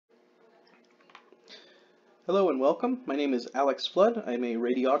Hello and welcome. My name is Alex Flood. I'm a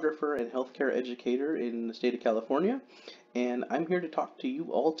radiographer and healthcare educator in the state of California, and I'm here to talk to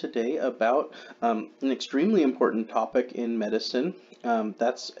you all today about an extremely important topic in medicine.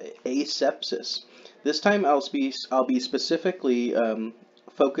 That's asepsis. This time I'll be specifically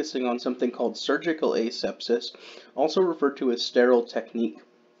focusing on something called surgical asepsis, also referred to as sterile technique.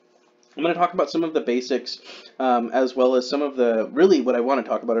 I'm going to talk about some of the basics, as well as some of really what I want to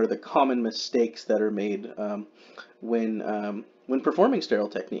talk about are the common mistakes that are made when performing sterile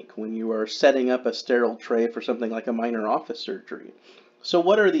technique, when you are setting up a sterile tray for something like a minor office surgery. So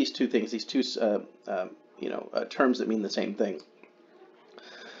what are these two things, these two terms that mean the same thing?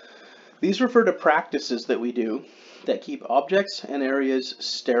 These refer to practices that we do that keep objects and areas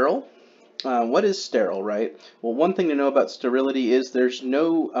sterile. What is sterile, right? Well, one thing to know about sterility is there's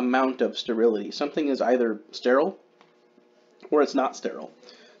no amount of sterility. Something is either sterile or it's not sterile.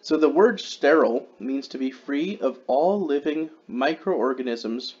 So the word sterile means to be free of all living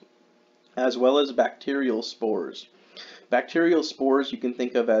microorganisms as well as bacterial spores. Bacterial spores you can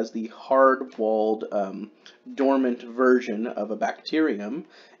think of as the hard-walled, dormant version of a bacterium,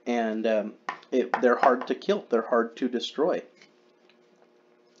 and they're hard to kill, they're hard to destroy.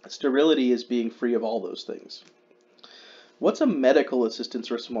 Sterility is being free of all those things. What's a medical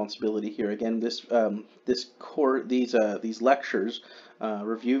assistant's responsibility here? Again, these lectures,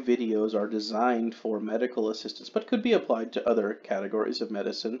 review videos are designed for medical assistants, but could be applied to other categories of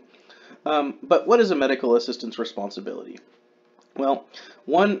medicine. But what is a medical assistant's responsibility? Well,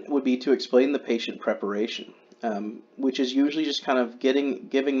 one would be to explain the patient preparation, which is usually just kind of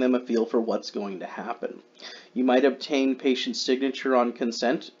giving them a feel for what's going to happen. You might obtain patient's signature on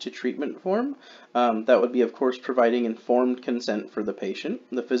consent to treatment form. That would be, of course, providing informed consent for the patient.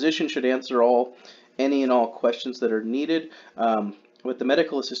 The physician should answer any and all questions that are needed. But the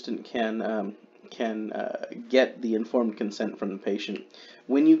medical assistant can get the informed consent from the patient.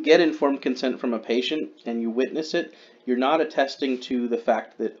 When you get informed consent from a patient and you witness it, you're not attesting to the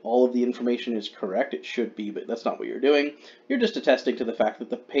fact that all of the information is correct. It should be, but that's not what you're doing. You're just attesting to the fact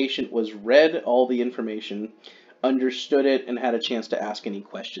that the patient was read all the information, understood it, and had a chance to ask any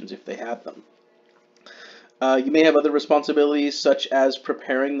questions if they had them. You may have other responsibilities such as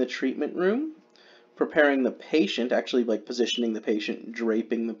preparing the treatment room, preparing the patient, actually like positioning the patient,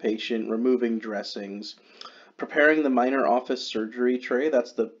 draping the patient, removing dressings, preparing the minor office surgery tray.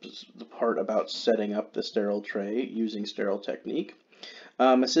 That's the part about setting up the sterile tray using sterile technique.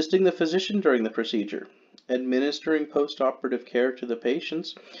 Assisting the physician during the procedure, administering post-operative care to the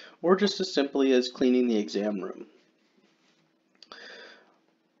patients, or just as simply as cleaning the exam room.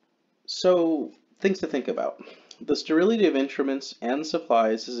 So, things to think about. The sterility of instruments and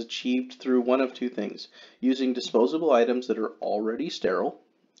supplies is achieved through one of two things: using disposable items that are already sterile,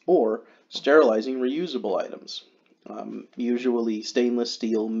 or sterilizing reusable items. Usually stainless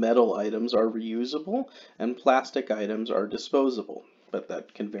steel metal items are reusable and plastic items are disposable, but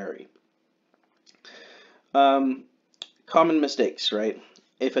that can vary. Common mistakes, right?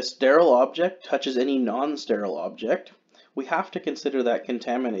 If a sterile object touches any non-sterile object, we have to consider that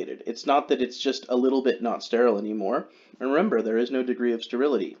contaminated. It's not that it's just a little bit not sterile anymore. And remember, there is no degree of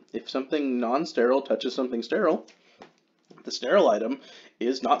sterility. If something non-sterile touches something sterile, the sterile item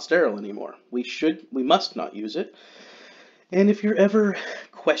is not sterile anymore. We must not use it. And if you're ever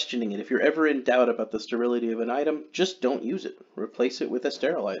questioning it, if you're ever in doubt about the sterility of an item, just don't use it. Replace it with a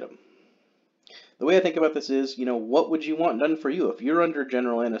sterile item. The way I think about this is, what would you want done for you? If you're under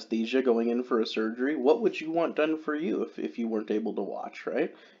general anesthesia going in for a surgery, what would you want done for you if you weren't able to watch,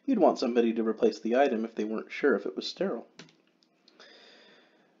 right? You'd want somebody to replace the item if they weren't sure if it was sterile.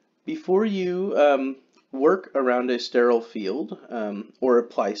 Before you work around a sterile field or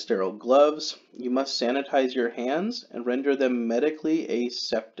apply sterile gloves, you must sanitize your hands and render them medically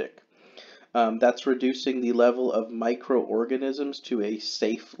aseptic. That's reducing the level of microorganisms to a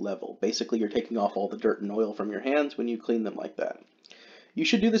safe level. Basically, you're taking off all the dirt and oil from your hands when you clean them like that. You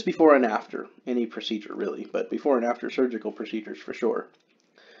should do this before and after any procedure, really, but before and after surgical procedures for sure.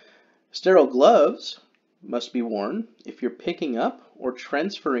 Sterile gloves must be worn if you're picking up or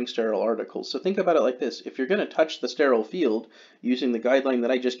transferring sterile articles. So think about it like this. If you're going to touch the sterile field using the guideline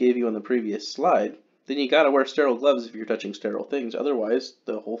that I just gave you on the previous slide, then you got to wear sterile gloves if you're touching sterile things. Otherwise,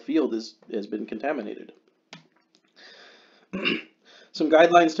 the whole field has been contaminated. Some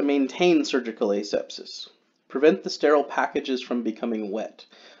guidelines to maintain surgical asepsis. Prevent the sterile packages from becoming wet,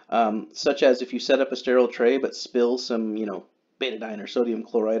 such as if you set up a sterile tray but spill some, betadine or sodium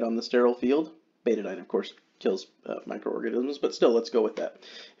chloride on the sterile field. Betadine, of course, kills microorganisms, but still, let's go with that.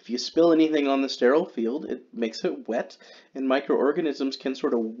 If you spill anything on the sterile field, it makes it wet, and microorganisms can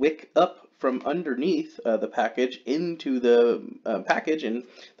sort of wick up from underneath the package into the package, and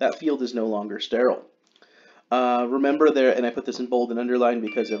that field is no longer sterile. Remember there, and I put this in bold and underlined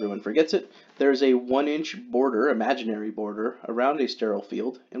because everyone forgets it, there's a 1-inch border, imaginary border, around a sterile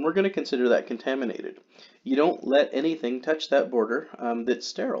field, and we're going to consider that contaminated. You don't let anything touch that border that's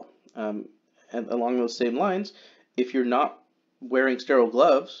sterile. And along those same lines, if you're not wearing sterile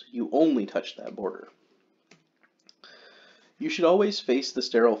gloves, you only touch that border. You should always face the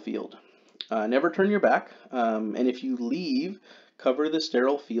sterile field. Never turn your back, and if you leave, cover the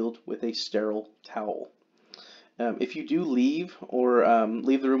sterile field with a sterile towel. If you do leave or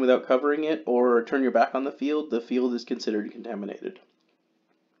leave the room without covering it or turn your back on the field is considered contaminated.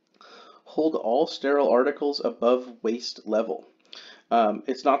 Hold all sterile articles above waist level.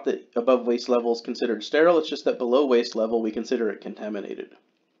 It's not that above waist level is considered sterile, it's just that below waist level we consider it contaminated.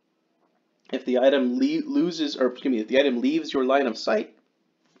 If the item if the item leaves your line of sight,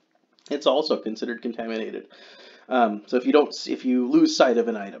 it's also considered contaminated. So if you lose sight of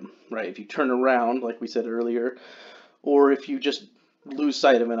an item, right? If you turn around, like we said earlier, or if you just lose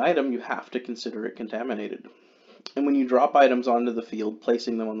sight of an item, you have to consider it contaminated. And when you drop items onto the field,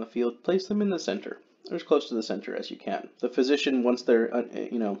 placing them on the field, place them in the center, or as close to the center as you can. The physician, once they're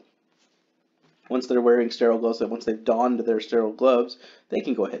wearing sterile gloves, once they've donned their sterile gloves, they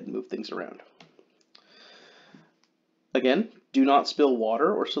can go ahead and move things around. Again, do not spill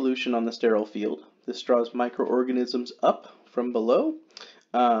water or solution on the sterile field. This draws microorganisms up from below,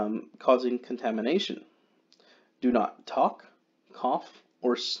 causing contamination. Do not talk, cough,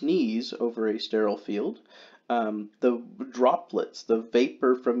 or sneeze over a sterile field. The droplets, the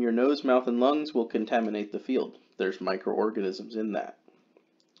vapor from your nose, mouth, and lungs will contaminate the field. There's microorganisms in that.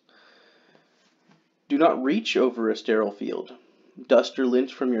 Do not reach over a sterile field. Dust or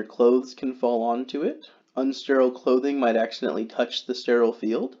lint from your clothes can fall onto it. Unsterile clothing might accidentally touch the sterile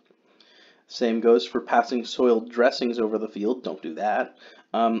field. Same goes for passing soiled dressings over the field. Don't do that.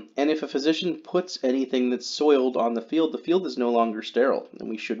 And if a physician puts anything that's soiled on the field is no longer sterile, and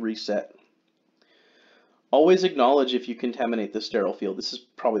we should reset. Always acknowledge if you contaminate the sterile field. This is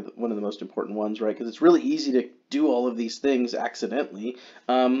probably one of the most important ones, right? Because it's really easy to do all of these things accidentally,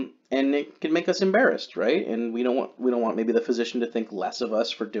 and it can make us embarrassed, right? And we don't want maybe the physician to think less of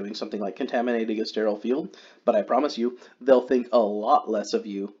us for doing something like contaminating a sterile field. But I promise you, they'll think a lot less of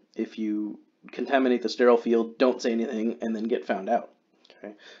you if you contaminate the sterile field, don't say anything, and then get found out.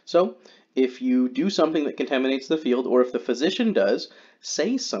 Okay, so if you do something that contaminates the field, or if the physician does,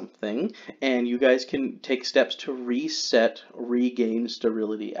 say something, and you guys can take steps to regain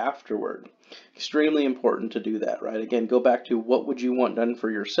sterility afterward. Extremely important to do that, right? Again, go back to what would you want done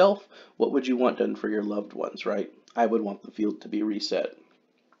for yourself? What would you want done for your loved ones, right? I would want the field to be reset.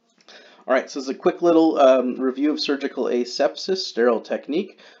 All right, so this is a quick little review of surgical asepsis, sterile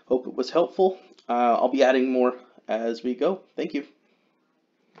technique. Hope it was helpful. I'll be adding more as we go. Thank you.